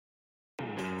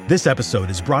This episode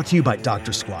is brought to you by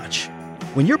Dr. Squatch.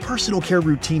 When your personal care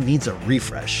routine needs a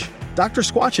refresh, Dr.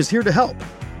 Squatch is here to help.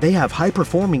 They have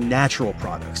high-performing natural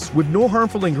products with no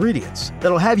harmful ingredients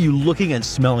that'll have you looking and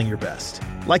smelling your best.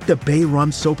 Like the Bay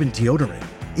Rum Soap and Deodorant.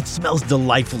 It smells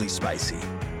delightfully spicy.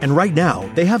 And right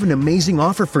now, they have an amazing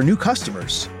offer for new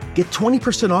customers. Get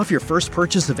 20% off your first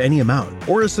purchase of any amount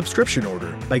or a subscription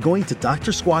order by going to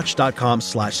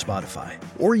drsquatch.com/Spotify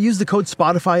or use the code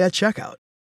Spotify at checkout.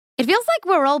 It feels like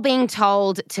we're all being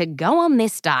told to go on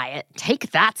this diet,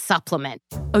 take that supplement.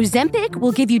 Ozempic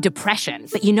will give you depression,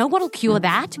 but you know what'll cure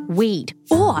that? Weed.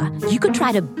 Or you could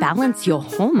try to balance your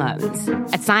hormones.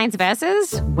 At Science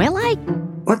Versus, we're like,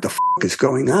 what the is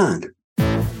going on?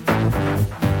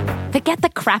 Forget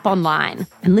the crap online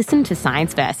and listen to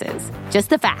Science Versus. Just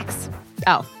the facts.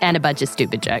 Oh, and a bunch of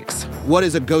stupid jokes. What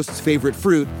is a ghost's favorite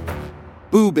fruit?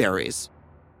 Blueberries.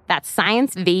 That's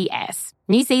Science VS.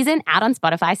 New season out on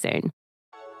Spotify soon.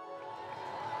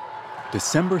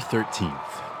 December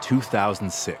 13th,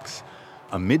 2006.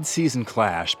 A mid-season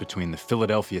clash between the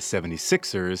Philadelphia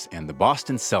 76ers and the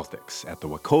Boston Celtics at the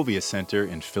Wachovia Center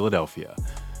in Philadelphia.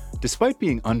 Despite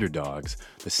being underdogs,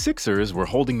 the Sixers were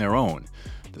holding their own.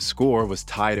 The score was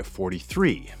tied at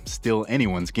 43, still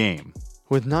anyone's game.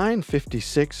 With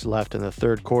 9:56 left in the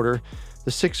third quarter,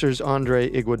 the Sixers'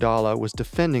 Andre Iguodala was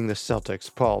defending the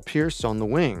Celtics' Paul Pierce on the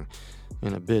wing.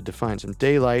 In a bid to find some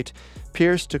daylight,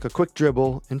 Pierce took a quick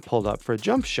dribble and pulled up for a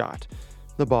jump shot.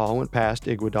 The ball went past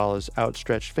Iguodala's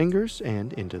outstretched fingers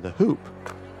and into the hoop.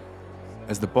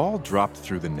 As the ball dropped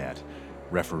through the net,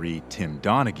 referee Tim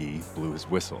Donaghy blew his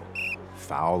whistle.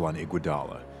 Foul on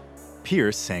Iguodala.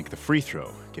 Pierce sank the free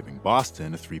throw, giving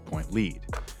Boston a 3-point lead.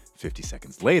 50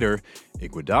 seconds later,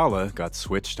 Iguodala got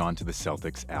switched onto the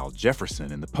Celtics' Al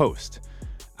Jefferson in the post.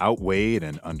 Outweighed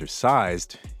and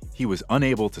undersized, he was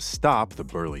unable to stop the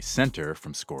burly center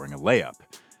from scoring a layup.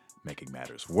 Making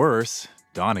matters worse,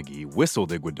 Donaghy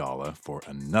whistled Iguodala for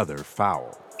another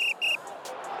foul.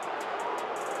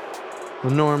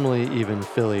 Well, normally, even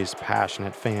Philly's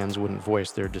passionate fans wouldn't voice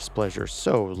their displeasure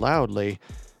so loudly,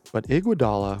 but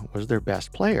Iguodala was their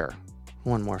best player.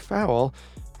 One more foul,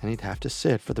 and he'd have to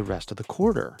sit for the rest of the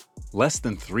quarter. Less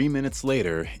than 3 minutes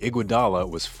later, Iguodala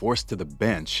was forced to the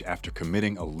bench after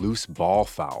committing a loose ball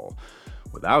foul.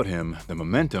 Without him, the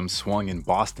momentum swung in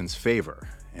Boston's favor,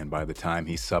 and by the time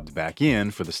he subbed back in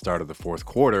for the start of the fourth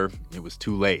quarter, it was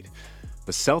too late.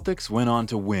 The Celtics went on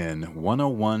to win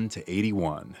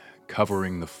 101-81,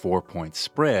 covering the 4-point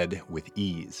spread with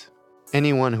ease.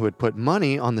 Anyone who had put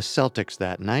money on the Celtics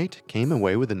that night came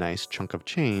away with a nice chunk of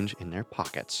change in their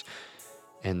pockets.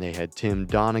 And they had Tim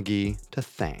Donaghy to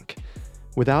thank.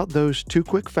 Without those 2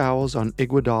 quick fouls on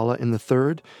Iguodala in the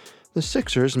third, the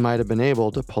Sixers might have been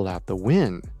able to pull out the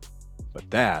win. But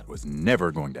that was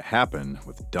never going to happen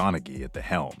with Donaghy at the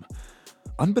helm.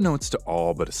 Unbeknownst to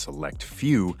all but a select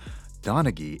few,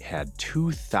 Donaghy had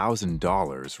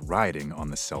 $2,000 riding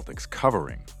on the Celtics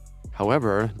covering.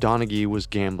 However, Donaghy was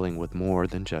gambling with more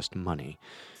than just money.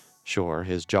 Sure,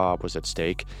 his job was at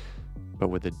stake, but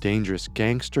with a dangerous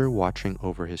gangster watching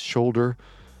over his shoulder,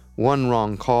 one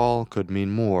wrong call could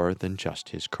mean more than just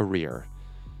his career.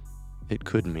 It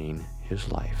could mean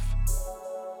his life.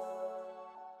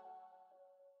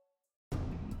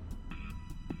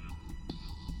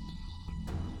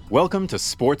 Welcome to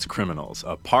Sports Criminals,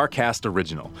 a Parcast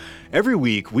original. Every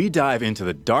week, we dive into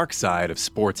the dark side of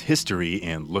sports history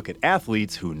and look at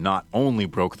athletes who not only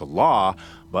broke the law,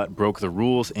 but broke the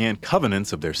rules and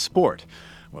covenants of their sport.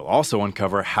 We'll also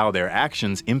uncover how their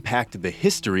actions impacted the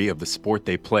history of the sport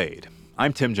they played.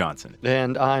 I'm Tim Johnson.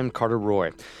 And I'm Carter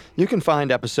Roy. You can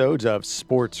find episodes of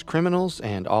Sports Criminals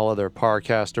and all other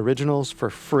Parcast originals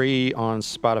for free on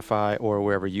Spotify or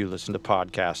wherever you listen to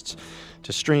podcasts.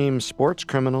 To stream Sports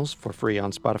Criminals for free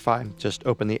on Spotify, just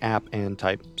open the app and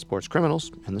type Sports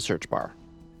Criminals in the search bar.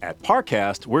 At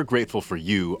Parcast, we're grateful for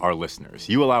you, our listeners.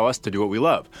 You allow us to do what we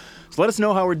love. So let us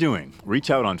know how we're doing.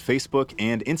 Reach out on Facebook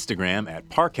and Instagram at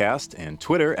Parcast and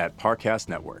Twitter at Parcast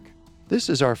Network. This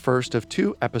is our first of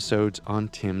 2 episodes on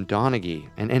Tim Donaghy,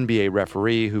 an NBA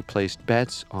referee who placed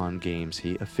bets on games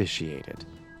he officiated.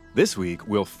 This week,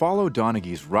 we'll follow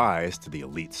Donaghy's rise to the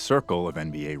elite circle of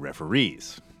NBA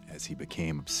referees. As he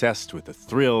became obsessed with the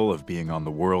thrill of being on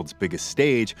the world's biggest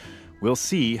stage, we'll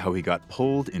see how he got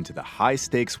pulled into the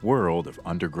high-stakes world of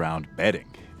underground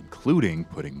betting, including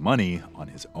putting money on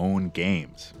his own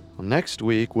games. Well, next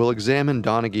week, we'll examine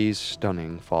Donaghy's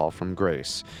stunning fall from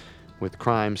grace. With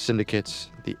crime syndicates,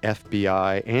 the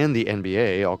FBI, and the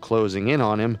NBA all closing in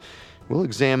on him, we'll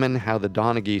examine how the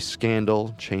Donaghy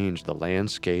scandal changed the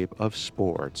landscape of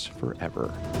sports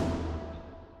forever.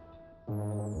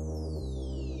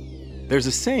 There's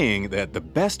a saying that the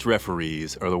best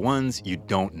referees are the ones you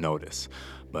don't notice.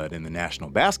 But in the National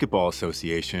Basketball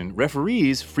Association,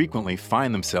 referees frequently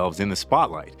find themselves in the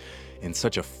spotlight. In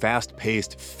such a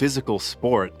fast-paced, physical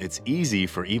sport, it's easy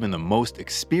for even the most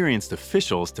experienced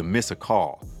officials to miss a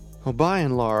call. Well, by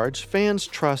and large, fans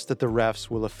trust that the refs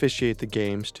will officiate the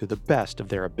games to the best of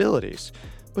their abilities.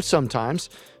 But sometimes,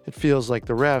 it feels like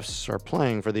the refs are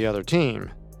playing for the other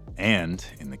team. And,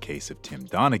 in the case of Tim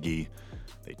Donaghy,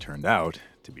 they turned out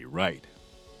to be right.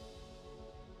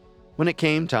 When it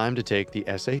came time to take the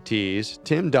SATs,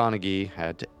 Tim Donaghy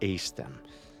had to ace them.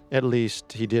 At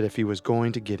least he did if he was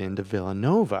going to get into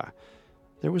Villanova.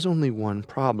 There was only one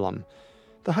problem.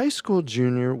 The high school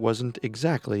junior wasn't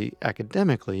exactly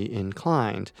academically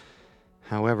inclined.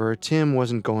 However, Tim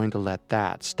wasn't going to let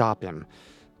that stop him.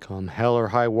 Come hell or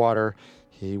high water,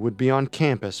 he would be on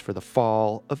campus for the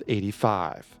fall of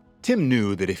 '85. Tim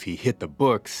knew that if he hit the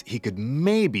books, he could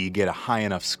maybe get a high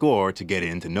enough score to get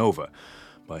into Nova.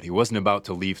 But he wasn't about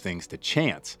to leave things to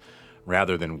chance.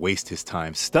 Rather than waste his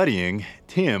time studying,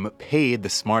 Tim paid the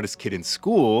smartest kid in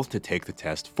school to take the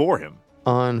test for him.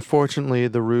 Unfortunately,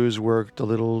 the ruse worked a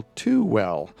little too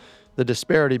well. The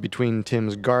disparity between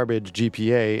Tim's garbage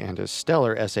GPA and his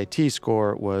stellar SAT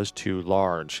score was too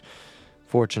large.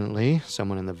 Fortunately,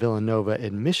 someone in the Villanova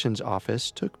admissions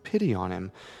office took pity on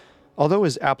him. Although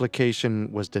his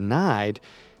application was denied,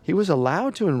 he was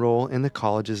allowed to enroll in the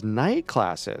college's night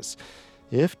classes.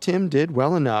 If Tim did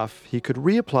well enough, he could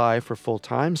reapply for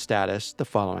full-time status the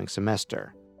following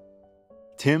semester.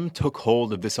 Tim took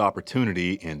hold of this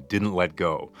opportunity and didn't let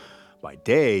go. By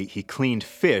day, he cleaned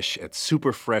fish at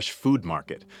Super Fresh Food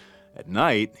Market. At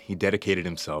night, he dedicated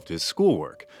himself to his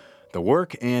schoolwork. The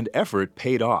work and effort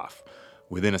paid off.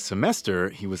 Within a semester,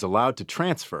 he was allowed to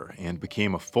transfer and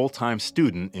became a full-time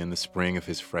student in the spring of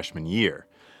his freshman year.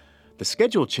 The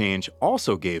schedule change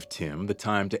also gave Tim the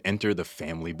time to enter the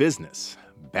family business,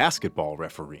 basketball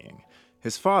refereeing.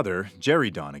 His father,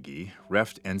 Jerry Donaghy,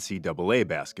 reffed NCAA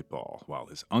basketball, while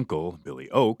his uncle,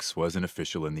 Billy Oakes, was an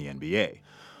official in the NBA.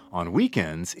 On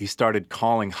weekends, he started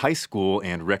calling high school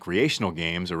and recreational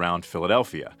games around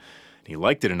Philadelphia. He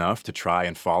liked it enough to try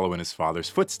and follow in his father's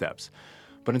footsteps.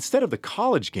 But instead of the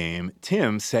college game,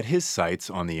 Tim set his sights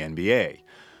on the NBA.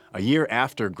 A year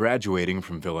after graduating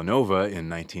from Villanova in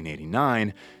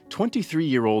 1989,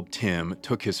 23-year-old Tim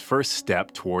took his first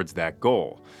step towards that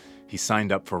goal. He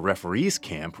signed up for referees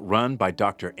camp run by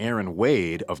Dr. Aaron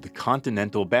Wade of the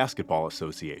Continental Basketball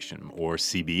Association, or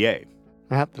CBA.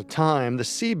 At the time, the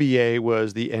CBA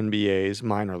was the NBA's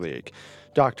minor league.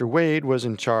 Dr. Wade was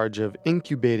in charge of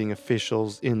incubating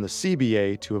officials in the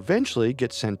CBA to eventually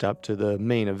get sent up to the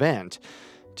main event.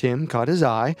 Tim caught his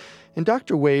eye, and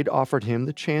Dr. Wade offered him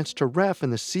the chance to ref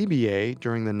in the CBA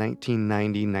during the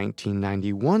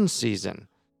 1990-1991 season.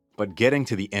 But getting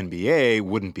to the NBA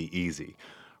wouldn't be easy.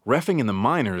 Reffing in the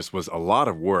minors was a lot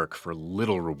of work for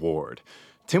little reward.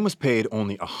 Tim was paid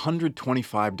only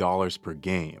 $125 per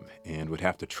game and would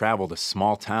have to travel to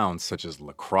small towns such as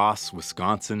La Crosse,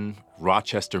 Wisconsin,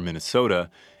 Rochester, Minnesota,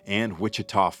 and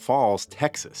Wichita Falls,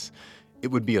 Texas.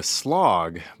 It would be a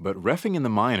slog, but reffing in the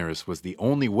minors was the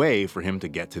only way for him to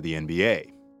get to the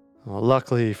NBA. Well,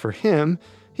 luckily for him,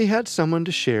 he had someone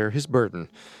to share his burden.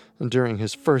 During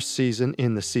his first season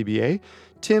in the CBA,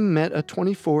 Tim met a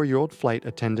 24-year-old flight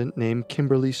attendant named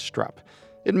Kimberly Strupp.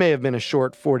 It may have been a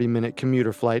short 40-minute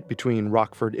commuter flight between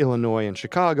Rockford, Illinois and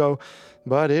Chicago,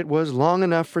 but it was long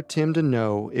enough for Tim to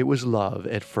know it was love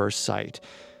at first sight.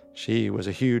 She was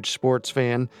a huge sports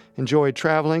fan, enjoyed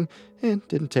traveling, and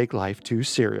didn't take life too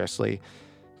seriously.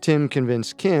 Tim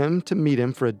convinced Kim to meet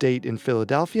him for a date in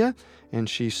Philadelphia, and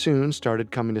she soon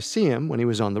started coming to see him when he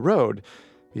was on the road.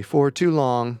 Before too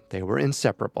long, they were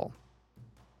inseparable.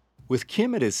 With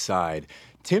Kim at his side,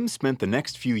 Tim spent the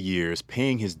next few years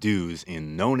paying his dues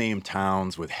in no-name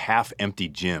towns with half-empty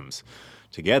gyms.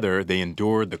 Together, they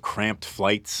endured the cramped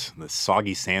flights, the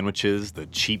soggy sandwiches, the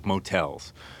cheap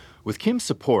motels. With Kim's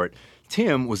support,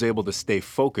 Tim was able to stay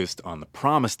focused on the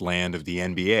promised land of the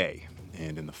NBA.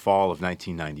 And in the fall of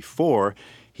 1994,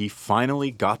 he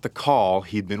finally got the call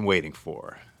he'd been waiting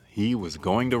for. He was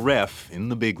going to ref in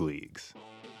the big leagues.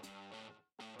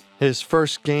 His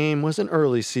first game was an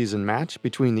early season match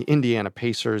between the Indiana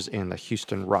Pacers and the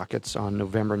Houston Rockets on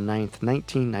November 9,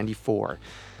 1994.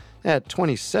 At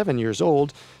 27 years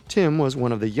old, Tim was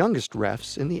one of the youngest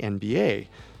refs in the NBA.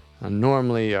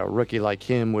 Normally, a rookie like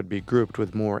him would be grouped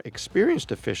with more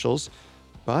experienced officials,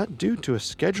 but due to a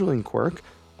scheduling quirk,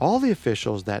 all the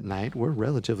officials that night were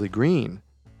relatively green.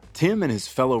 Tim and his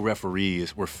fellow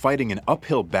referees were fighting an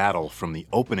uphill battle from the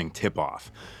opening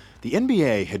tip-off. The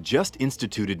NBA had just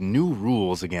instituted new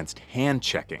rules against hand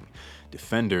checking.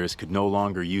 Defenders could no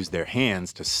longer use their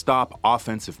hands to stop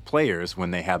offensive players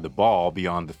when they had the ball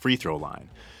beyond the free throw line.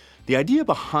 The idea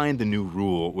behind the new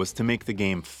rule was to make the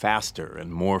game faster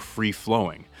and more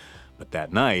free-flowing. But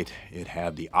that night, it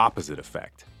had the opposite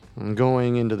effect.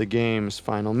 Going into the game's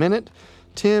final minute,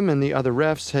 Tim and the other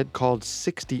refs had called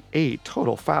 68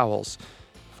 total fouls,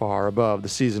 far above the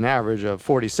season average of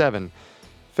 47.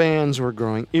 Fans were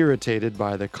growing irritated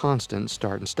by the constant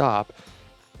start and stop,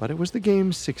 but it was the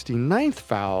game's 69th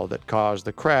foul that caused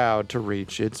the crowd to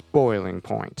reach its boiling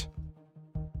point.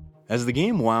 As the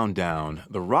game wound down,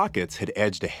 the Rockets had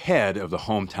edged ahead of the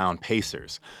hometown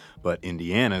Pacers, but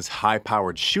Indiana's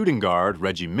high-powered shooting guard,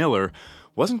 Reggie Miller,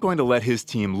 wasn't going to let his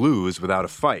team lose without a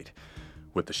fight.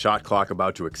 With the shot clock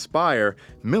about to expire,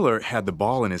 Miller had the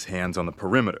ball in his hands on the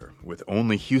perimeter, with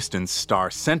only Houston's star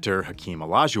center, Hakeem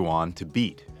Olajuwon, to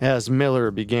beat. As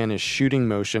Miller began his shooting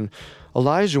motion,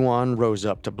 Olajuwon rose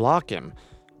up to block him.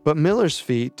 But Miller's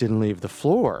feet didn't leave the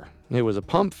floor. It was a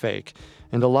pump fake,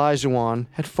 and Olajuwon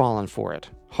had fallen for it,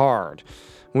 hard.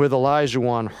 With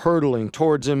Olajuwon hurtling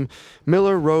towards him,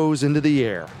 Miller rose into the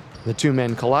air. The two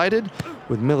men collided,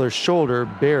 with Miller's shoulder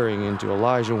bearing into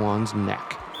Olajuwon's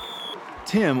neck.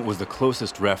 Tim was the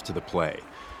closest ref to the play.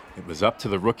 It was up to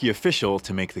the rookie official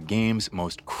to make the game's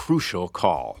most crucial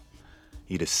call.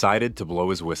 He decided to blow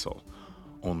his whistle.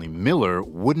 Only Miller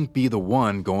wouldn't be the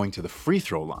one going to the free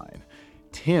throw line.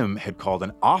 Tim had called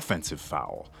an offensive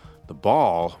foul. The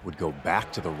ball would go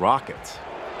back to the Rockets.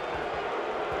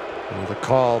 The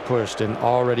call pushed an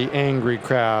already angry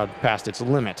crowd past its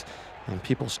limit, and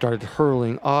people started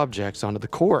hurling objects onto the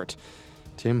court.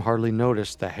 Tim hardly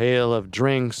noticed the hail of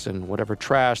drinks and whatever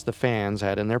trash the fans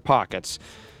had in their pockets.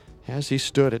 As he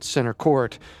stood at center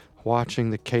court,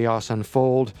 watching the chaos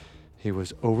unfold, he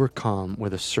was overcome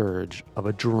with a surge of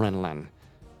adrenaline.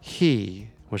 He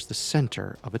was the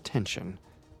center of attention,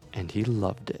 and he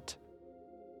loved it.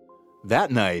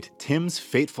 That night, Tim's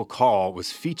fateful call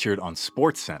was featured on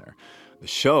SportsCenter. The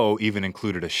show even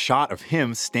included a shot of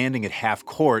him standing at half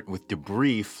court with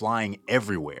debris flying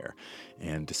everywhere.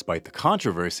 And despite the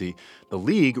controversy, the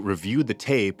league reviewed the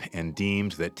tape and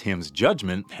deemed that Tim's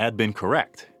judgment had been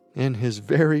correct. In his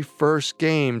very first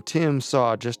game, Tim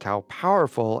saw just how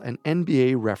powerful an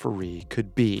NBA referee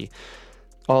could be.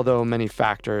 Although many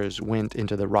factors went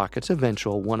into the Rockets'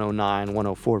 eventual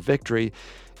 109-104 victory,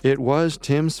 it was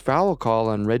Tim's foul call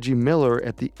on Reggie Miller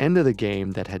at the end of the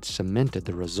game that had cemented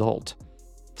the result.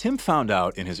 Tim found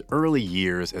out in his early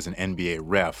years as an NBA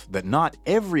ref that not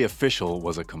every official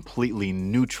was a completely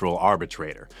neutral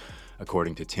arbitrator.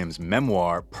 According to Tim's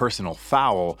memoir, Personal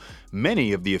Foul,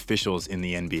 many of the officials in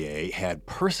the NBA had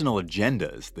personal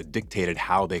agendas that dictated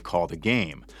how they called a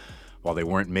game. While they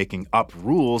weren't making up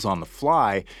rules on the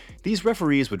fly, these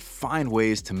referees would find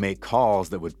ways to make calls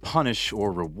that would punish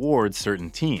or reward certain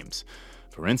teams.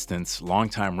 For instance,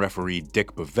 longtime referee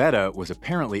Dick Bavetta was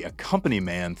apparently a company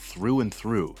man through and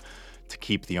through. To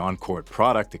keep the on-court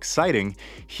product exciting,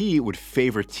 he would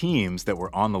favor teams that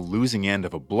were on the losing end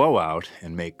of a blowout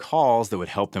and make calls that would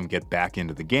help them get back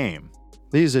into the game.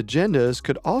 These agendas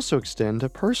could also extend to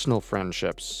personal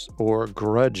friendships or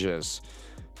grudges.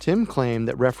 Tim claimed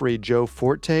that referee Joe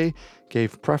Forte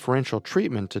gave preferential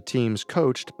treatment to teams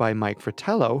coached by Mike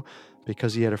Fratello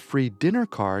because he had a free dinner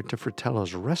card to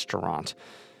Fratello's restaurant.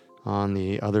 On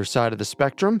the other side of the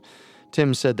spectrum,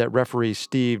 Tim said that referee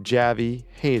Steve Javie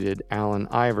hated Allen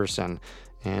Iverson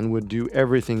and would do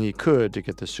everything he could to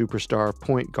get the superstar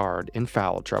point guard in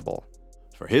foul trouble.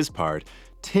 For his part,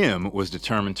 Tim was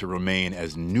determined to remain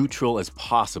as neutral as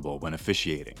possible when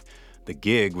officiating. The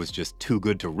gig was just too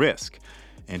good to risk,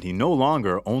 and he no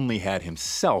longer only had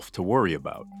himself to worry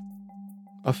about.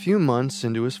 A few months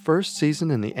into his first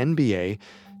season in the NBA,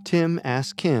 Tim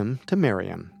asked Kim to marry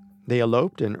him. They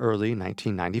eloped in early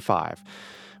 1995.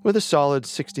 With a solid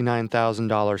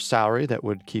 $69,000 salary that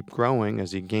would keep growing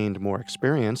as he gained more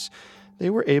experience,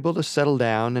 they were able to settle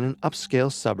down in an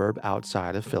upscale suburb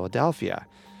outside of Philadelphia.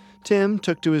 Tim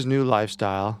took to his new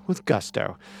lifestyle with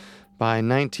gusto. By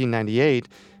 1998,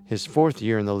 his fourth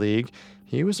year in the league,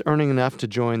 he was earning enough to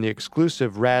join the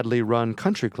exclusive Radley Run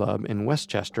Country Club in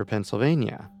Westchester,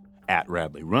 Pennsylvania. At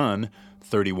Radley Run,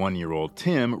 31-year-old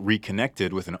Tim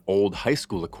reconnected with an old high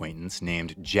school acquaintance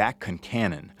named Jack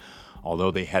Concannon.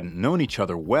 Although they hadn't known each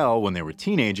other well when they were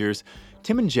teenagers,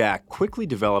 Tim and Jack quickly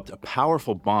developed a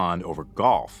powerful bond over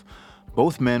golf.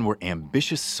 Both men were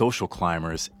ambitious social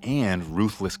climbers and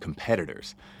ruthless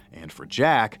competitors. And for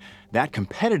Jack, that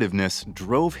competitiveness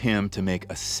drove him to make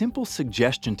a simple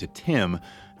suggestion to Tim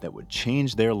that would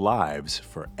change their lives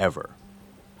forever.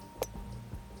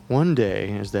 One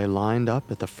day, as they lined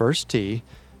up at the first tee,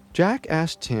 Jack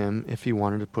asked Tim if he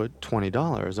wanted to put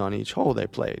 $20 on each hole they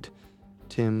played.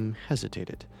 Tim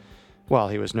hesitated. While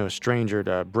he was no stranger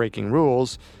to breaking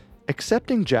rules,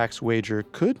 accepting Jack's wager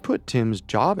could put Tim's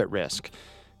job at risk.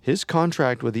 His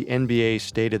contract with the NBA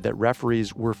stated that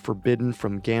referees were forbidden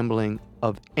from gambling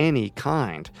of any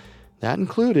kind. That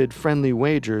included friendly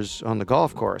wagers on the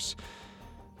golf course.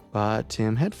 But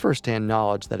Tim had firsthand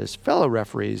knowledge that his fellow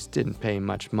referees didn't pay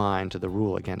much mind to the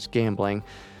rule against gambling.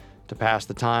 To pass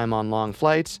the time on long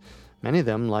flights, many of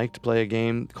them liked to play a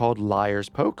game called Liar's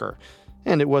Poker,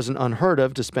 and it wasn't unheard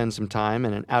of to spend some time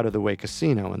in an out-of-the-way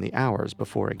casino in the hours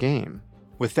before a game.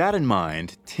 With that in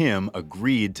mind, Tim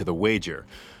agreed to the wager.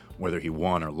 Whether he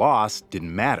won or lost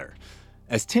didn't matter.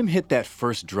 As Tim hit that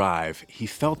first drive, he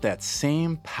felt that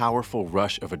same powerful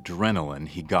rush of adrenaline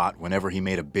he got whenever he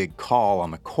made a big call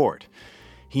on the court.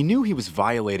 He knew he was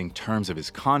violating terms of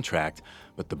his contract,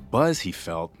 but the buzz he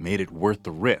felt made it worth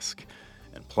the risk.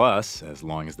 And plus, as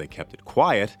long as they kept it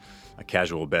quiet, a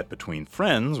casual bet between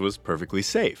friends was perfectly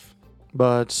safe.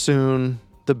 But soon,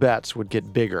 the bets would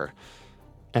get bigger,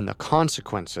 and the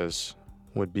consequences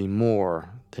would be more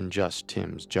than just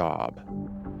Tim's job.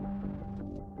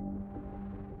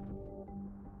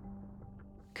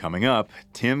 Coming up,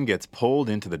 Tim gets pulled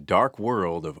into the dark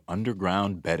world of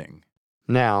underground betting.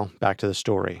 Now, back to the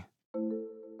story.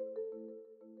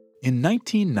 In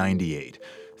 1998,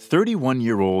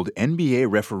 31-year-old NBA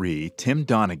referee Tim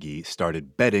Donaghy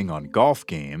started betting on golf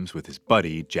games with his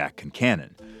buddy Jack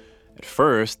Concannon. At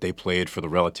first, they played for the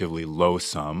relatively low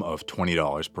sum of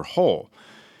 $20 per hole.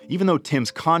 Even though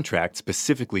Tim's contract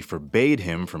specifically forbade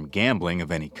him from gambling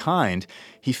of any kind,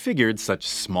 he figured such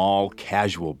small,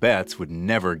 casual bets would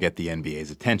never get the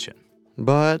NBA's attention.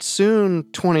 But soon,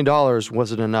 $20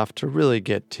 wasn't enough to really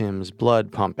get Tim's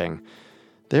blood pumping.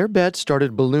 Their bets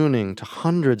started ballooning to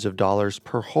hundreds of dollars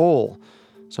per hole.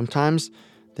 Sometimes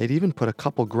they'd even put a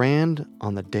couple grand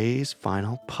on the day's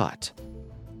final putt.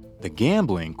 The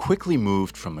gambling quickly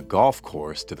moved from the golf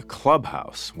course to the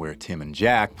clubhouse, where Tim and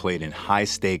Jack played in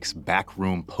high-stakes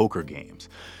backroom poker games.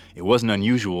 It wasn't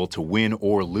unusual to win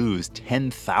or lose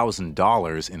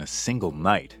 $10,000 in a single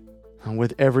night.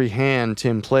 With every hand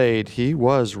Tim played, he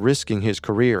was risking his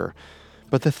career.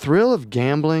 But the thrill of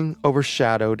gambling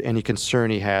overshadowed any concern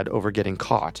he had over getting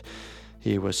caught.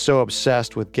 He was so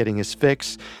obsessed with getting his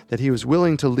fix that he was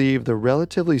willing to leave the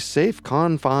relatively safe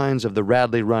confines of the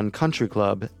Radley-run country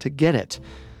club to get it.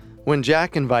 When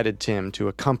Jack invited Tim to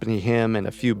accompany him and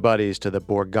a few buddies to the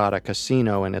Borgata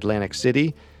Casino in Atlantic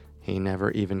City, he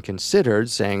never even considered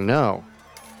saying no.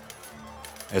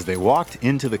 As they walked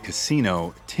into the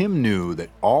casino, Tim knew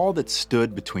that all that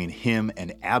stood between him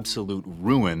and absolute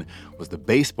ruin was the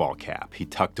baseball cap he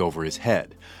tucked over his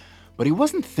head. But he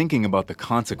wasn't thinking about the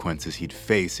consequences he'd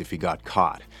face if he got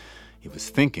caught. He was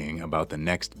thinking about the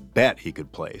next bet he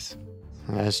could place.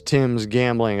 As Tim's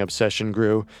gambling obsession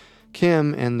grew,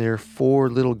 Kim and their 4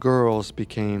 little girls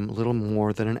became little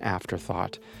more than an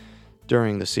afterthought.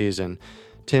 During the season,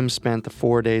 Tim spent the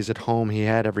 4 days at home he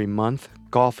had every month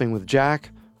golfing with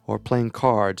Jack or playing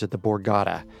cards at the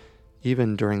Borgata.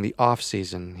 Even during the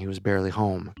off-season, he was barely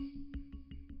home.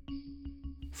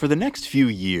 For the next few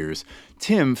years,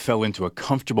 Tim fell into a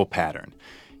comfortable pattern.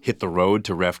 Hit the road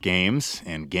to ref games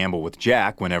and gamble with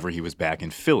Jack whenever he was back in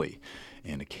Philly.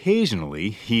 And occasionally,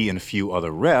 he and a few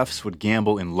other refs would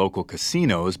gamble in local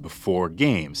casinos before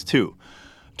games, too.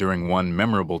 During one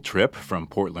memorable trip from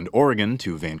Portland, Oregon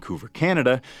to Vancouver,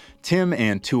 Canada, Tim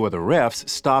and 2 other refs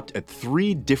stopped at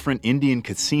 3 different Indian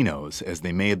casinos as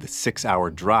they made the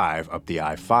 6-hour drive up the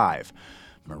I-5.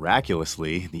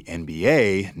 Miraculously, the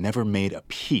NBA never made a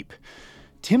peep.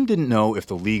 Tim didn't know if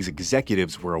the league's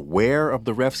executives were aware of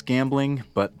the refs gambling,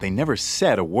 but they never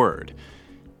said a word.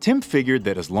 Tim figured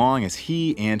that as long as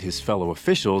he and his fellow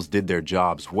officials did their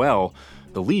jobs well,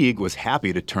 the league was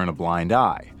happy to turn a blind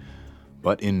eye.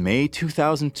 But in May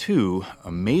 2002,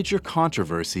 a major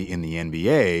controversy in the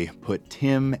NBA put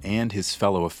Tim and his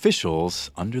fellow officials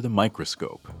under the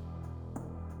microscope.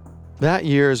 That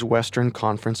year's Western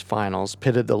Conference Finals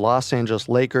pitted the Los Angeles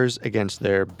Lakers against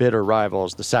their bitter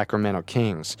rivals, the Sacramento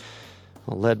Kings.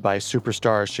 Led by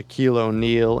superstars Shaquille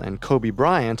O'Neal and Kobe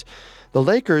Bryant, the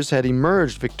Lakers had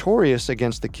emerged victorious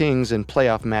against the Kings in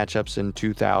playoff matchups in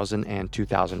 2000 and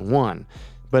 2001.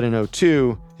 But in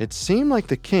 2002, it seemed like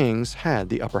the Kings had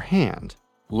the upper hand.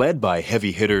 Led by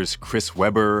heavy hitters Chris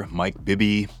Webber, Mike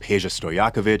Bibby, Peja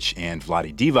Stojakovic, and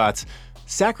Vlade Divac,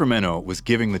 Sacramento was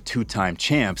giving the 2-time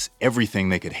champs everything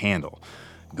they could handle.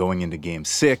 Going into Game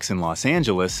 6 in Los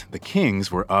Angeles, the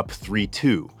Kings were up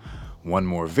 3-2. One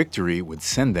more victory would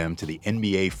send them to the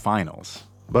NBA Finals.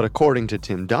 But according to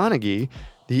Tim Donaghy,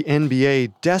 the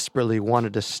NBA desperately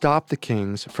wanted to stop the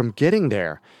Kings from getting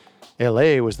there.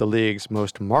 LA was the league's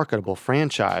most marketable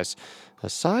franchise.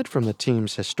 Aside from the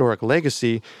team's historic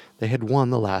legacy, they had won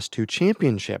the last 2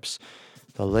 championships.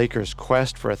 The Lakers'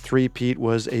 quest for a three-peat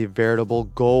was a veritable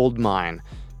gold mine.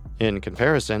 In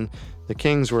comparison, the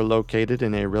Kings were located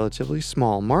in a relatively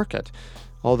small market.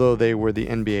 Although they were the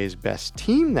NBA's best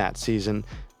team that season,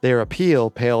 their appeal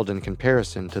paled in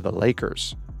comparison to the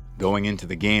Lakers. Going into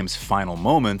the game's final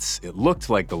moments, it looked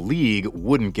like the league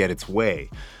wouldn't get its way.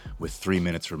 With 3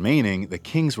 minutes remaining, the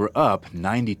Kings were up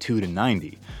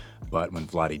 92-90. But when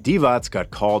Vlade Divac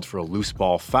got called for a loose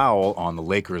ball foul on the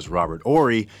Lakers' Robert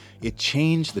Horry, it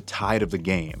changed the tide of the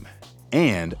game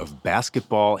and of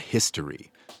basketball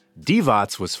history.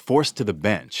 Divac was forced to the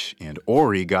bench, and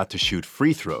Horry got to shoot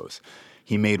free throws.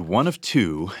 He made 1 of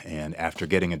 2, and after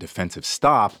getting a defensive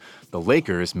stop, the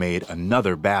Lakers made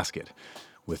another basket.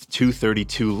 With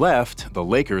 2:32 left, the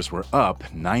Lakers were up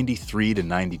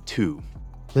 93-92.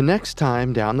 The next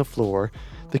time down the floor,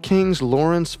 the Kings'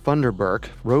 Lawrence Funderburk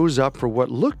rose up for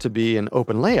what looked to be an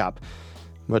open layup.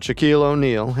 But Shaquille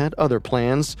O'Neal had other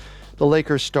plans. The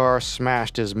Lakers star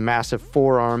smashed his massive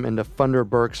forearm into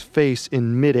Funderburk's face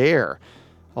in midair.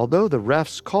 Although the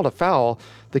refs called a foul,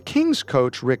 the Kings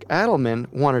coach Rick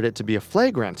Adelman wanted it to be a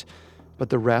flagrant, but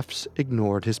the refs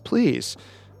ignored his pleas.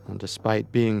 And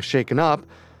despite being shaken up,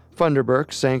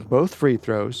 Funderburk sank both free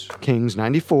throws, Kings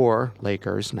 94,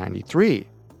 Lakers 93.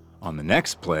 On the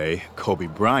next play, Kobe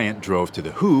Bryant drove to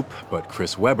the hoop, but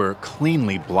Chris Webber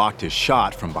cleanly blocked his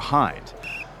shot from behind.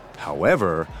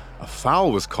 However, a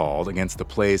foul was called against the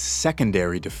play's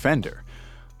secondary defender.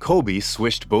 Kobe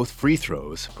swished both free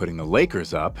throws, putting the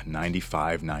Lakers up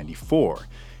 95-94.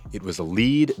 It was a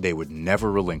lead they would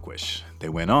never relinquish. They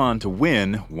went on to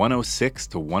win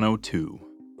 106-102.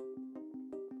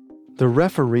 The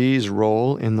referee's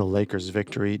role in the Lakers'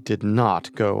 victory did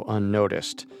not go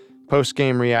unnoticed.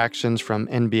 Post-game reactions from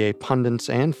NBA pundits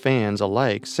and fans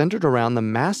alike centered around the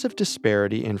massive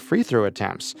disparity in free throw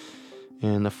attempts.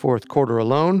 In the fourth quarter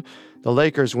alone, the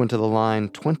Lakers went to the line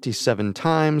 27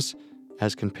 times,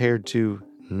 as compared to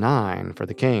 9 for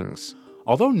the Kings.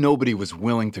 Although nobody was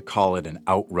willing to call it an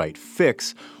outright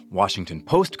fix, Washington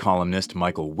Post columnist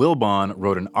Michael Wilbon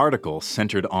wrote an article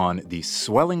centered on the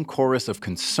swelling chorus of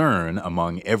concern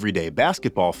among everyday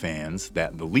basketball fans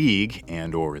that the league,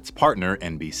 and/or its partner,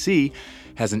 NBC,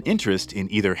 has an interest in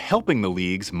either helping the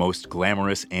league's most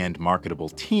glamorous and marketable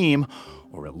team,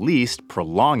 or at least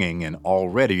prolonging an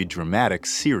already dramatic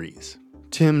series.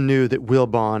 Tim knew that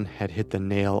Wilbon had hit the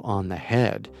nail on the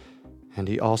head, and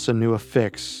he also knew a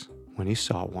fix when he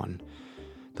saw one.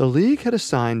 The league had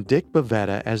assigned Dick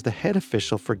Bavetta as the head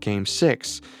official for Game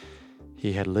 6.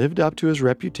 He had lived up to his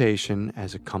reputation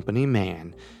as a company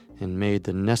man and made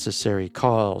the necessary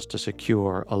calls to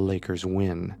secure a Lakers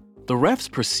win. The ref's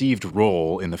perceived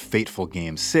role in the fateful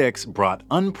Game 6 brought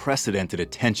unprecedented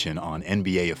attention on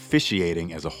NBA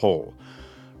officiating as a whole.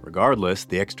 Regardless,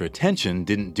 the extra attention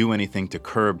didn't do anything to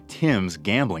curb Tim's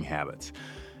gambling habits.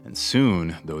 And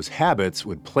soon, those habits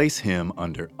would place him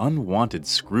under unwanted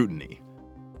scrutiny.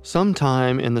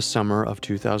 Sometime in the summer of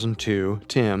 2002,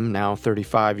 Tim, now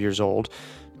 35 years old,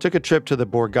 took a trip to the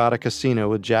Borgata Casino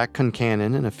with Jack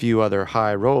Concannon and a few other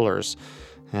high rollers.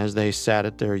 As they sat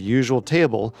at their usual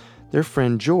table, their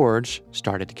friend George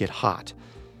started to get hot.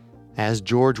 As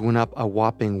George went up a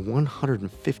whopping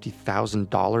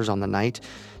 $150,000 on the night,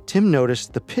 Tim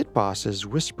noticed the pit bosses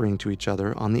whispering to each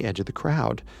other on the edge of the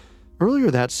crowd.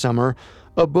 Earlier that summer,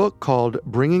 a book called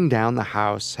Bringing Down the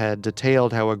House had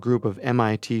detailed how a group of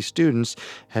MIT students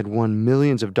had won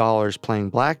millions of dollars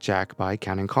playing blackjack by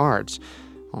counting cards.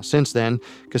 Well, since then,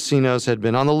 casinos had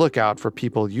been on the lookout for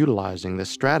people utilizing this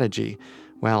strategy.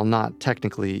 While not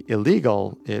technically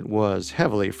illegal, it was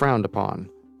heavily frowned upon.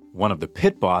 One of the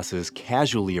pit bosses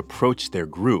casually approached their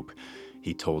group.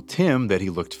 He told Tim that he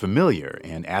looked familiar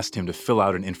and asked him to fill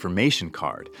out an information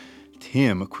card.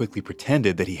 Tim quickly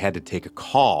pretended that he had to take a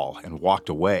call and walked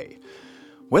away.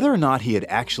 Whether or not he had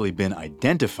actually been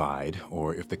identified,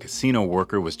 or if the casino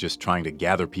worker was just trying to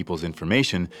gather people's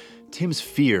information, Tim's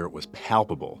fear was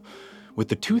palpable. With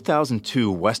the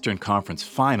 2002 Western Conference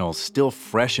Finals still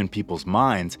fresh in people's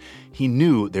minds, he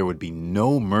knew there would be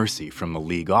no mercy from the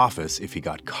league office if he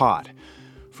got caught.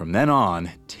 From then on,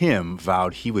 Tim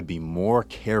vowed he would be more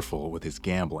careful with his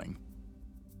gambling.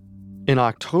 In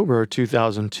October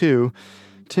 2002,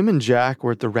 Tim and Jack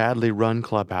were at the Radley Run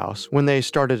Clubhouse when they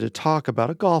started to talk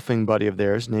about a golfing buddy of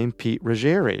theirs named Pete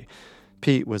Ruggieri.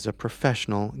 Pete was a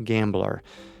professional gambler,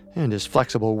 and his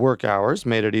flexible work hours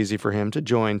made it easy for him to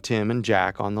join Tim and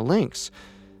Jack on the links.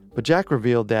 But Jack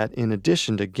revealed that in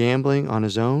addition to gambling on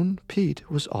his own, Pete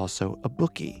was also a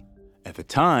bookie. At the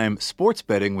time, sports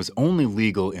betting was only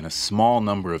legal in a small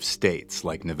number of states,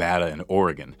 like Nevada and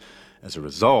Oregon. As a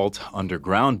result,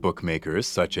 underground bookmakers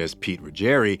such as Pete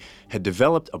Ruggieri had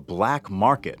developed a black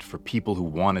market for people who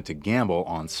wanted to gamble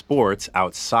on sports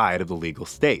outside of the legal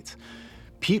states.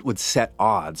 Pete would set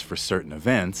odds for certain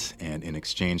events, and in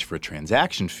exchange for a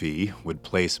transaction fee, would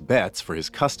place bets for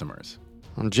his customers.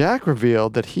 Jack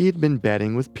revealed that he had been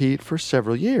betting with Pete for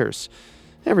several years.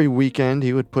 Every weekend,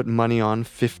 he would put money on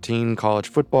 15 college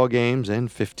football games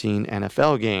and 15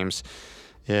 NFL games.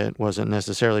 It wasn't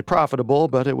necessarily profitable,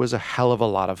 but it was a hell of a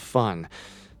lot of fun.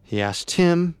 He asked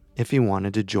Tim if he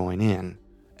wanted to join in.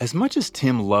 As much as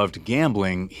Tim loved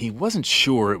gambling, he wasn't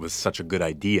sure it was such a good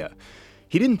idea.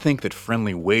 He didn't think that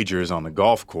friendly wagers on the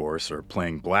golf course or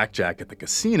playing blackjack at the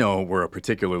casino were a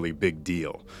particularly big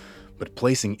deal. But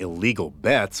placing illegal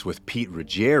bets with Pete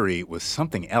Ruggieri was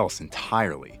something else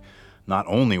entirely. Not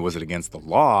only was it against the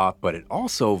law, but it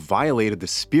also violated the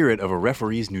spirit of a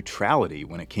referee's neutrality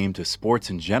when it came to sports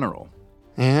in general.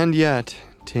 And yet,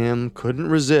 Tim couldn't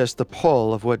resist the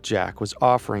pull of what Jack was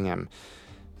offering him.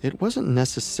 It wasn't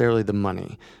necessarily the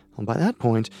money. By that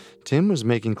point, Tim was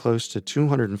making close to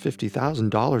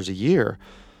 $250,000 a year.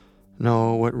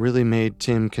 No, what really made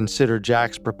Tim consider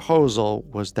Jack's proposal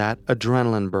was that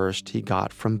adrenaline burst he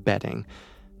got from betting.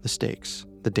 The stakes,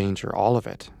 the danger, all of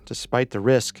it. Despite the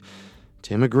risk,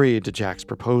 Tim agreed to Jack's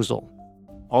proposal.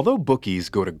 Although bookies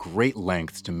go to great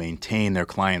lengths to maintain their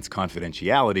clients'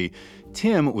 confidentiality,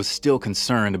 Tim was still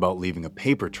concerned about leaving a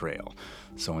paper trail.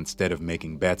 So instead of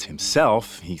making bets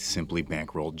himself, he simply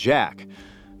bankrolled Jack.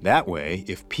 That way,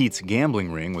 if Pete's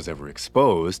gambling ring was ever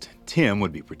exposed, Tim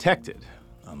would be protected,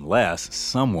 unless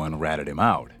someone ratted him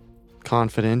out.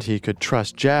 Confident he could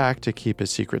trust Jack to keep his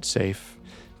secret safe,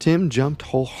 Tim jumped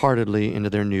wholeheartedly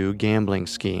into their new gambling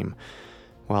scheme.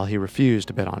 While he refused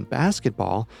to bet on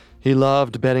basketball, he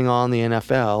loved betting on the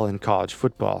NFL and college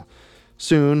football.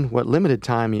 Soon, what limited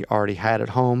time he already had at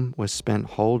home was spent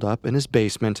holed up in his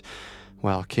basement,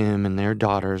 while Kim and their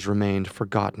daughters remained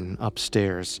forgotten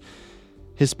upstairs.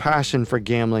 His passion for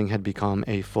gambling had become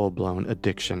a full-blown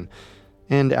addiction,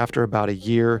 and after about a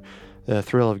year, the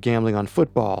thrill of gambling on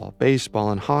football,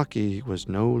 baseball, and hockey was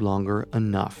no longer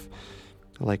enough.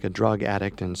 Like a drug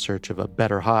addict in search of a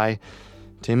better high,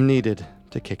 Tim needed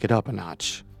to kick it up a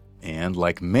notch. And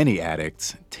like many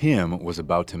addicts, Tim was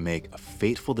about to make a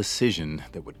fateful decision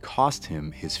that would cost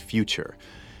him his future.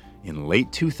 In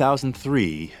late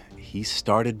 2003, he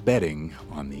started betting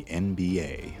on the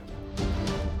NBA.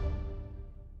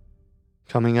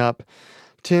 Coming up,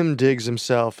 Tim digs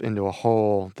himself into a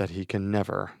hole that he can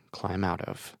never climb out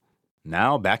of.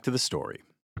 Now back to the story.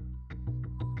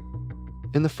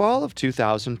 In the fall of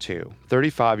 2002,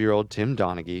 35-year-old Tim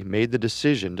Donaghy made the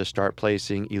decision to start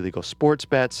placing illegal sports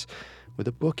bets with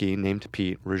a bookie named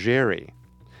Pete Ruggieri.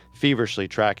 Feverishly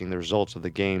tracking the results of the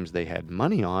games they had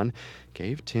money on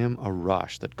gave Tim a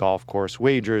rush that golf course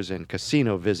wagers and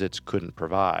casino visits couldn't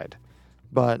provide.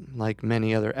 But, like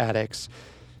many other addicts,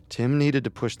 Tim needed to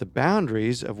push the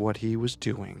boundaries of what he was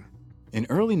doing. In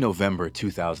early November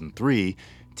 2003,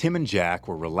 Tim and Jack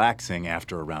were relaxing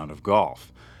after a round of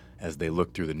golf. As they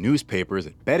looked through the newspapers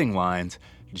at betting lines,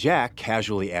 Jack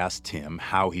casually asked Tim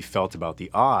how he felt about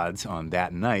the odds on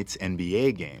that night's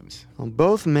NBA games.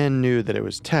 Both men knew that it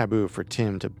was taboo for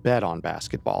Tim to bet on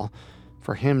basketball.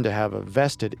 For him to have a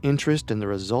vested interest in the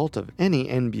result of any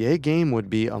NBA game would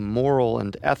be a moral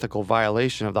and ethical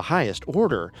violation of the highest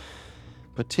order.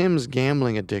 But Tim's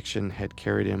gambling addiction had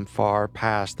carried him far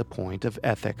past the point of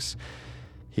ethics.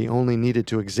 He only needed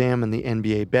to examine the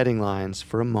NBA betting lines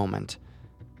for a moment.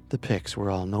 The picks were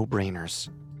all no-brainers.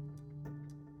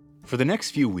 For the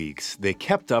next few weeks, they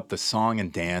kept up the song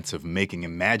and dance of making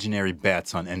imaginary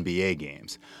bets on NBA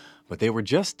games, but they were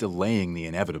just delaying the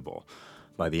inevitable.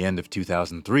 By the end of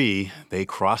 2003, they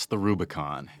crossed the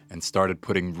Rubicon and started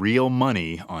putting real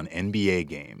money on NBA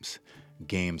games.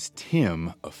 Games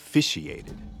Tim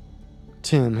officiated.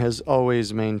 Tim has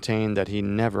always maintained that he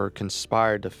never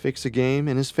conspired to fix a game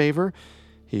in his favor.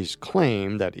 He's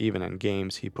claimed that even in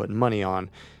games he put money on,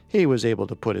 he was able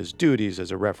to put his duties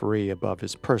as a referee above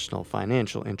his personal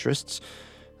financial interests.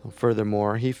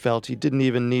 Furthermore, he felt he didn't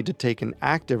even need to take an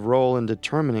active role in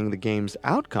determining the game's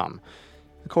outcome.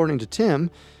 According to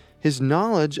Tim, his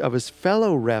knowledge of his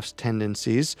fellow refs'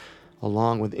 tendencies,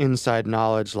 along with inside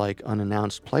knowledge like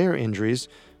unannounced player injuries,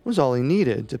 was all he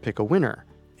needed to pick a winner.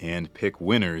 And pick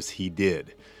winners he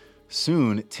did.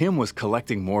 Soon, Tim was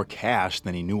collecting more cash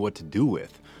than he knew what to do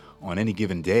with. On any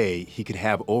given day, he could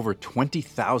have over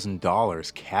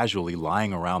 $20,000 casually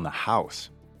lying around the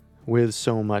house. With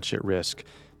so much at risk,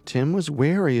 Tim was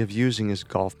wary of using his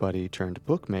golf buddy turned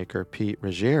bookmaker Pete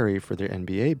Ruggieri for their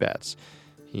NBA bets.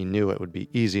 He knew it would be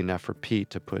easy enough for Pete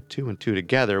to put two and two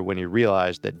together when he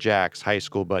realized that Jack's high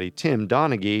school buddy Tim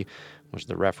Donaghy was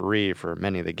the referee for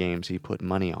many of the games he put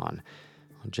money on.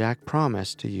 Jack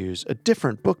promised to use a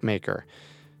different bookmaker.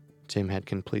 Tim had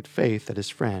complete faith that his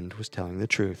friend was telling the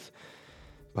truth,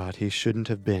 but he shouldn't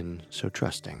have been so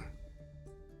trusting.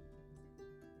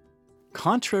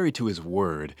 Contrary to his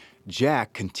word,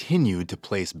 Jack continued to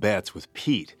place bets with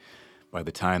Pete. By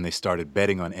the time they started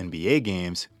betting on NBA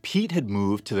games, Pete had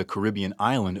moved to the Caribbean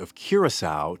island of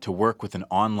Curacao to work with an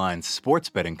online sports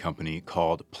betting company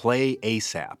called Play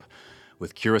ASAP.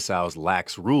 With Curaçao's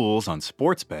lax rules on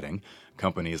sports betting,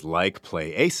 companies like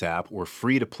Play ASAP were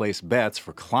free to place bets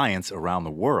for clients around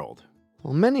the world.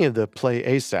 Well, many of the Play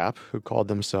ASAP, who called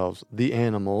themselves the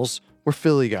Animals, were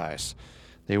Philly guys.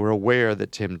 They were aware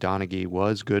that Tim Donaghy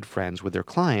was good friends with their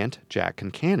client, Jack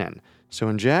Concannon. So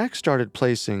when Jack started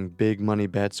placing big money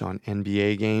bets on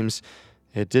NBA games,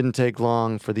 it didn't take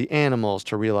long for the Animals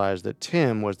to realize that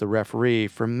Tim was the referee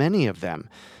for many of them.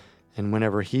 And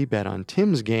whenever he bet on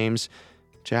Tim's games,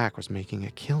 Jack was making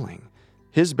a killing.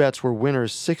 His bets were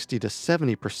winners 60 to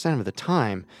 70% of the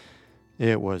time.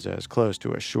 It was as close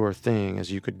to a sure thing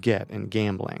as you could get in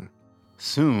gambling.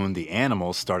 Soon, the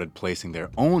Animals started placing their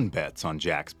own bets on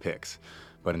Jack's picks.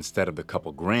 But instead of the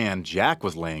couple grand Jack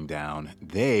was laying down,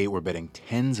 they were betting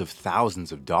tens of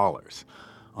thousands of dollars.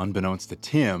 Unbeknownst to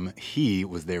Tim, he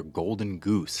was their golden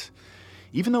goose.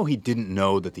 Even though he didn't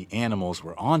know that the Animals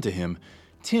were onto him,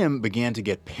 Tim began to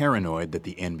get paranoid that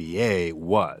the NBA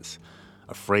was.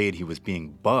 Afraid he was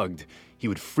being bugged, he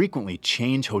would frequently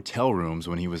change hotel rooms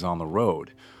when he was on the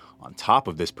road. On top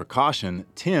of this precaution,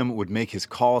 Tim would make his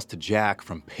calls to Jack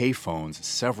from payphones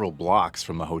several blocks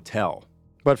from the hotel.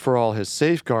 But for all his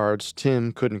safeguards,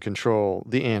 Tim couldn't control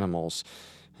the Animals.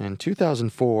 In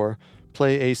 2004,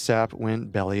 Play ASAP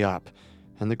went belly up,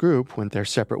 and the group went their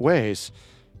separate ways.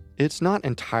 It's not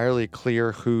entirely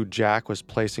clear who Jack was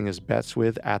placing his bets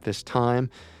with at this time,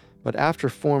 but after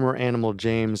former Animal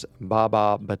James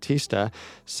Baba Batista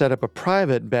set up a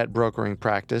private bet brokering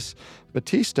practice,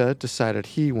 Batista decided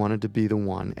he wanted to be the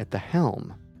one at the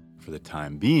helm. For the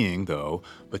time being, though,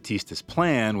 Batista's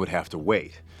plan would have to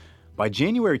wait. By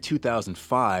January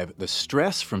 2005, the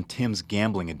stress from Tim's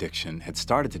gambling addiction had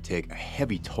started to take a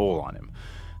heavy toll on him.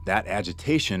 That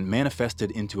agitation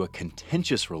manifested into a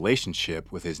contentious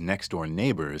relationship with his next-door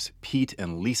neighbors, Pete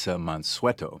and Lisa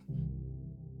Mansueto.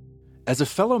 As a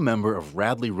fellow member of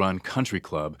Radley Run Country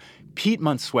Club, Pete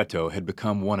Mansueto had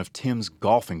become one of Tim's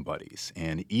golfing buddies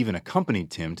and even accompanied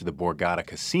Tim to the Borgata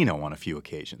Casino on a few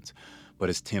occasions. But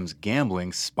as Tim's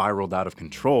gambling spiraled out of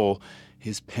control,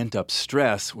 his pent-up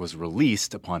stress was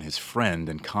released upon his friend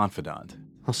and confidant.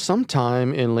 Well,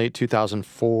 sometime in late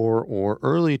 2004 or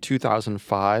early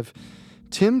 2005,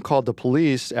 Tim called the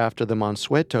police after the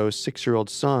Mansueto's 6-year-old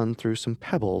son threw some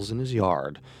pebbles in his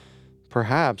yard,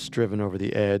 perhaps driven over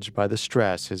the edge by the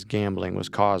stress his gambling was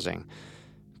causing.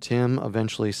 Tim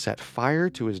eventually set fire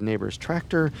to his neighbor's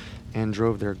tractor and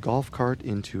drove their golf cart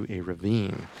into a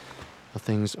ravine.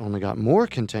 Things only got more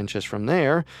contentious from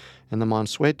there, and the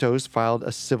Mansuetos filed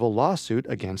a civil lawsuit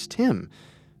against Tim.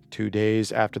 2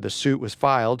 days after the suit was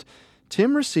filed,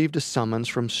 Tim received a summons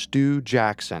from Stu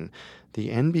Jackson, the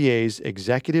NBA's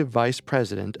executive vice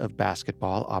president of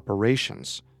basketball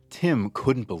operations. Tim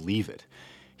couldn't believe it.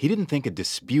 He didn't think a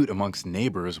dispute amongst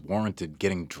neighbors warranted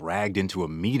getting dragged into a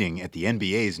meeting at the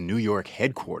NBA's New York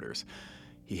headquarters.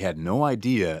 He had no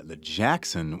idea that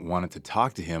Jackson wanted to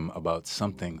talk to him about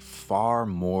something far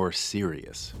more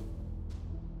serious.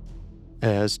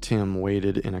 As Tim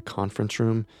waited in a conference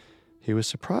room, he was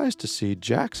surprised to see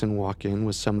Jackson walk in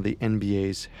with some of the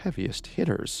NBA's heaviest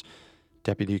hitters.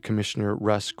 Deputy Commissioner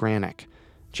Russ Granick,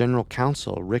 General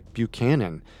Counsel Rick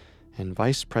Buchanan, and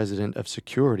Vice President of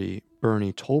Security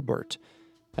Bernie Tolbert.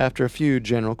 After a few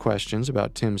general questions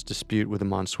about Tim's dispute with the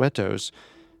Mansuetos,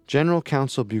 General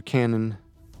Counsel Buchanan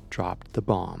dropped the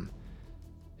bomb.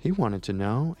 He wanted to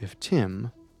know if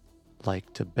Tim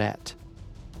liked to bet.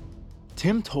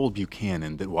 Tim told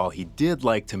Buchanan that while he did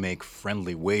like to make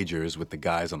friendly wagers with the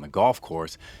guys on the golf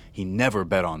course, he never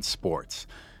bet on sports,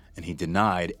 and he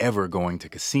denied ever going to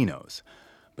casinos.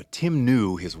 But Tim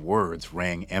knew his words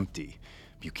rang empty.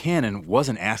 Buchanan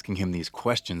wasn't asking him these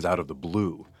questions out of the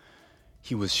blue.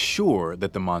 He was sure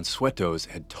that the Mansuetos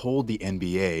had told the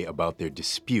NBA about their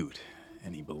dispute,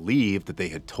 and he believed that they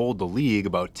had told the league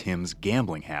about Tim's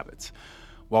gambling habits.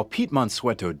 While Pete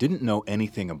Mansueto didn't know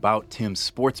anything about Tim's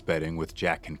sports betting with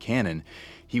Jack Concannon,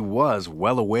 he was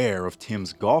well aware of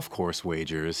Tim's golf course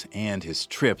wagers and his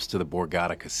trips to the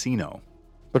Borgata Casino.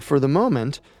 But for the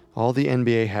moment, all the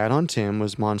NBA had on Tim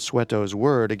was Mansueto's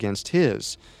word against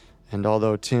his. And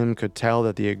although Tim could tell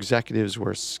that the executives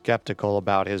were skeptical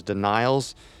about his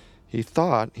denials, he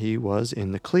thought he was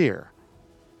in the clear.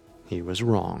 He was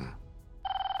wrong.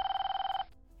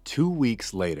 2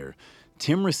 weeks later,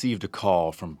 Tim received a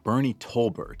call from Bernie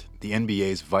Tolbert, the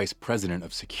NBA's vice president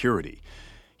of security.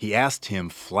 He asked Tim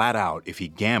flat out if he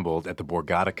gambled at the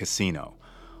Borgata Casino.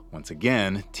 Once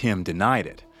again, Tim denied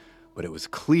it, but it was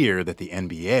clear that the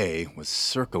NBA was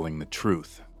circling the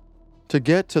truth. To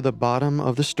get to the bottom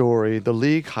of the story, the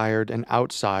league hired an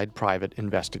outside private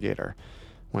investigator.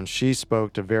 When she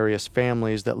spoke to various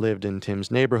families that lived in Tim's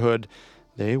neighborhood,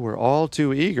 they were all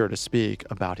too eager to speak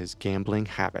about his gambling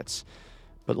habits.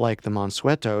 But like the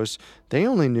Mansuetos, they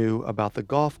only knew about the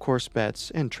golf course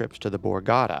bets and trips to the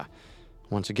Borgata.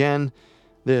 Once again,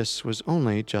 this was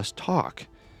only just talk.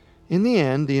 In the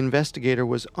end, the investigator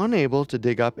was unable to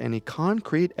dig up any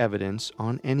concrete evidence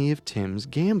on any of Tim's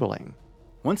gambling.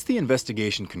 Once the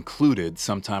investigation concluded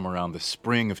sometime around the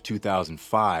spring of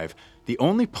 2005, the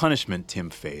only punishment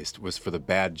Tim faced was for the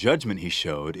bad judgment he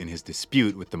showed in his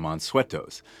dispute with the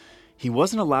Mansuetos. He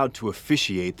wasn't allowed to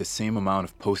officiate the same amount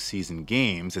of postseason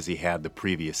games as he had the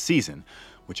previous season,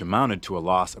 which amounted to a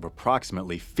loss of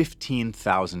approximately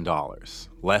 $15,000,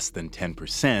 less than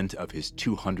 10% of his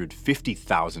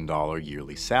 $250,000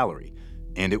 yearly salary.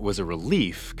 And it was a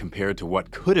relief compared to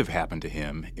what could have happened to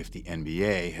him if the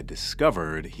NBA had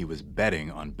discovered he was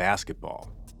betting on basketball.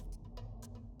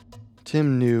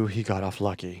 Tim knew he got off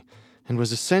lucky and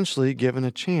was essentially given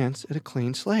a chance at a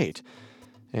clean slate.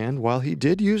 And while he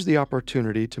did use the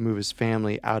opportunity to move his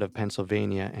family out of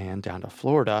Pennsylvania and down to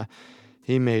Florida,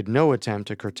 he made no attempt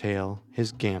to curtail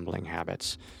his gambling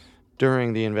habits.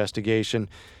 During the investigation,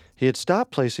 he had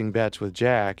stopped placing bets with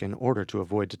Jack in order to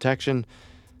avoid detection,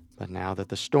 but now that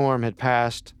the storm had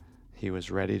passed, he was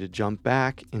ready to jump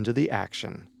back into the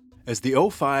action. As the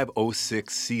 05-06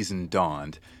 season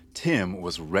dawned, Tim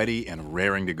was ready and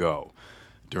raring to go.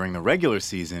 During the regular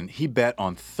season, he bet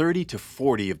on 30 to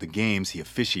 40 of the games he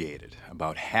officiated,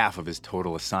 about half of his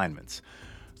total assignments.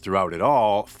 Throughout it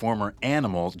all, former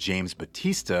Animal James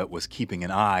Battista was keeping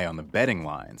an eye on the betting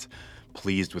lines.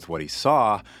 Pleased with what he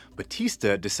saw,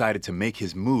 Battista decided to make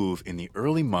his move in the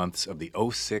early months of the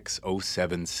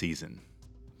 06-07 season.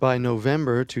 By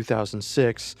November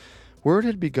 2006, word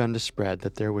had begun to spread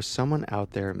that there was someone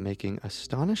out there making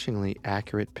astonishingly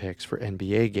accurate picks for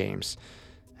NBA games.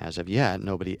 As of yet,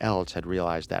 nobody else had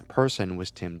realized that person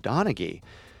was Tim Donaghy.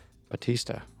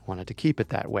 Battista wanted to keep it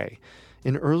that way.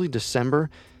 In early December,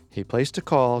 he placed a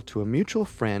call to a mutual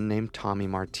friend named Tommy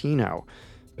Martino.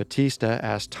 Battista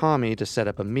asked Tommy to set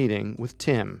up a meeting with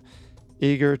Tim.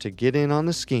 Eager to get in on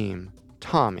the scheme,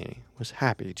 Tommy was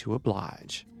happy to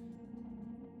oblige.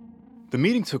 The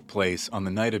meeting took place on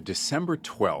the night of December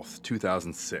 12,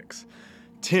 2006.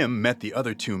 Tim met the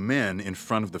other two men in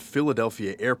front of the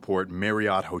Philadelphia Airport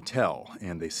Marriott Hotel,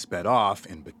 and they sped off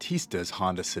in Battista's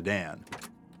Honda sedan.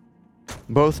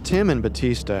 Both Tim and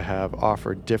Battista have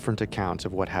offered different accounts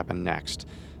of what happened next.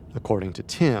 According to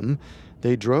Tim,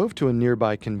 they drove to a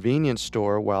nearby convenience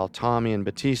store while Tommy and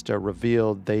Battista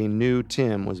revealed they knew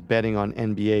Tim was betting on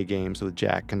NBA games with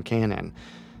Jack Concannon.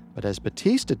 But as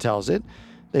Battista tells it,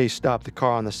 they stopped the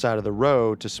car on the side of the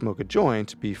road to smoke a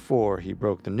joint before he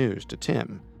broke the news to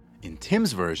Tim. In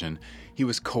Tim's version, he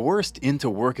was coerced into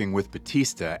working with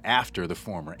Battista after the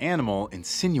former Animal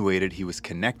insinuated he was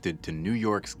connected to New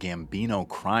York's Gambino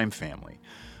crime family.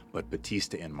 But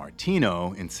Battista and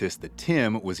Martino insist that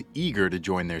Tim was eager to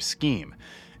join their scheme,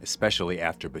 especially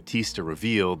after Battista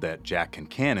revealed that Jack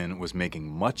Concannon was making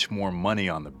much more money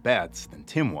on the bets than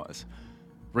Tim was.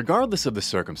 Regardless of the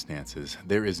circumstances,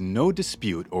 there is no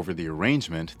dispute over the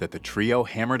arrangement that the trio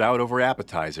hammered out over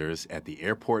appetizers at the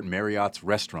Airport Marriott's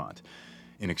restaurant.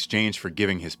 In exchange for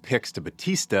giving his picks to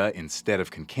Battista instead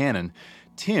of Concannon,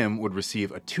 Tim would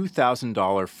receive a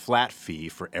 $2,000 flat fee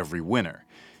for every winner.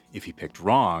 If he picked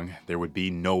wrong, there would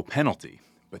be no penalty.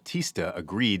 Battista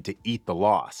agreed to eat the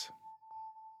loss.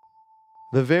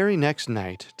 The very next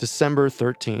night, December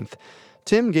 13th,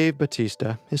 Tim gave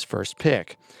Battista his first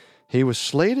pick. He was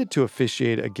slated to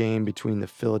officiate a game between the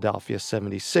Philadelphia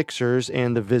 76ers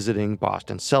and the visiting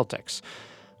Boston Celtics.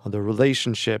 The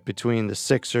relationship between the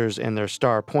Sixers and their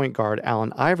star point guard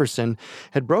Allen Iverson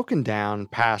had broken down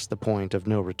past the point of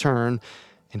no return,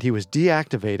 and he was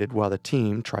deactivated while the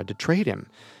team tried to trade him.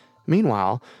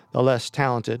 Meanwhile, the less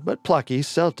talented but plucky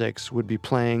Celtics would be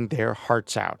playing their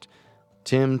hearts out.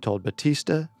 Tim told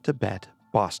Batista to bet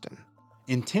Boston.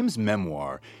 In Tim's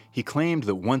memoir, he claimed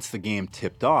that once the game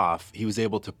tipped off, he was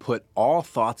able to put all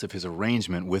thoughts of his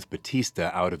arrangement with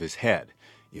Batista out of his head.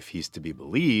 If he's to be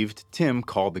believed, Tim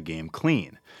called the game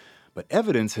clean. But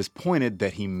evidence has pointed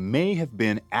that he may have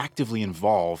been actively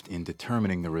involved in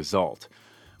determining the result.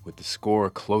 With the score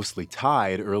closely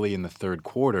tied early in the third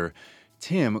quarter,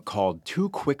 Tim called 2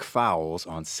 quick fouls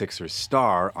on Sixers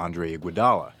star Andre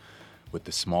Iguodala. With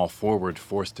the small forward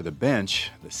forced to the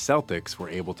bench, the Celtics were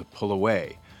able to pull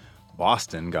away.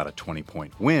 Boston got a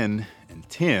 20-point win, and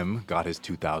Tim got his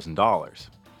 $2,000.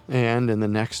 And in the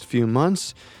next few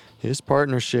months, his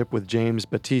partnership with James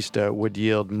Batista would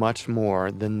yield much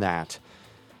more than that.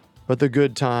 But the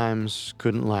good times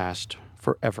couldn't last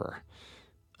forever.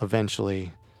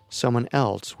 Eventually, someone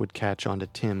else would catch on to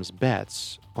Tim's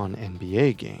bets on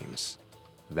NBA games.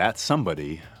 That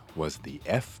somebody was the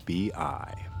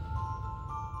FBI.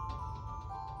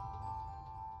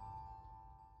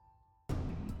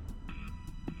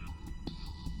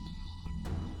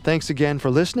 Thanks again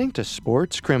for listening to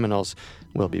Sports Criminals.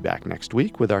 We'll be back next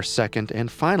week with our second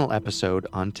and final episode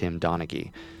on Tim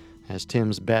Donaghy. As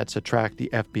Tim's bets attract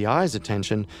the FBI's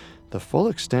attention, the full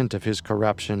extent of his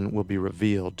corruption will be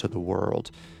revealed to the world.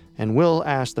 And we'll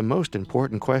ask the most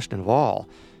important question of all: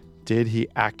 did he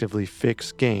actively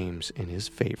fix games in his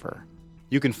favor?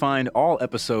 You can find all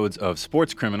episodes of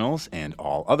Sports Criminals and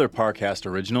all other Parcast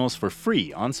originals for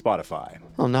free on Spotify.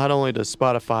 Well, not only does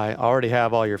Spotify already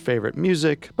have all your favorite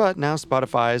music, but now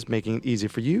Spotify is making it easy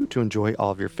for you to enjoy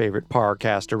all of your favorite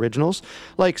Parcast originals,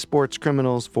 like Sports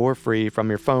Criminals, for free from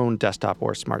your phone, desktop,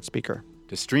 or smart speaker.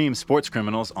 To stream Sports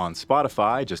Criminals on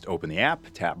Spotify, just open the app,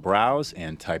 tap Browse,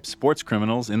 and type Sports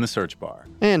Criminals in the search bar.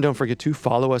 And don't forget to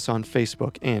follow us on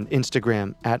Facebook and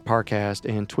Instagram at Parcast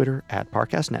and Twitter at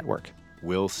Parcast Network.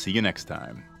 We'll see you next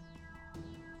time.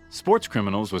 Sports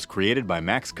Criminals was created by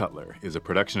Max Cutler, is a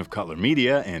production of Cutler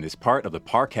Media, and is part of the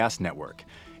Parcast Network.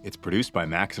 It's produced by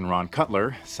Max and Ron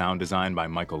Cutler, sound design by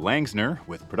Michael Langsner,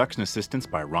 with production assistance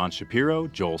by Ron Shapiro,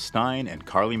 Joel Stein, and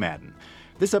Carly Madden.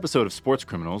 This episode of Sports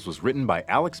Criminals was written by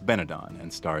Alex Benedon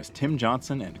and stars Tim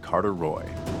Johnson and Carter Roy.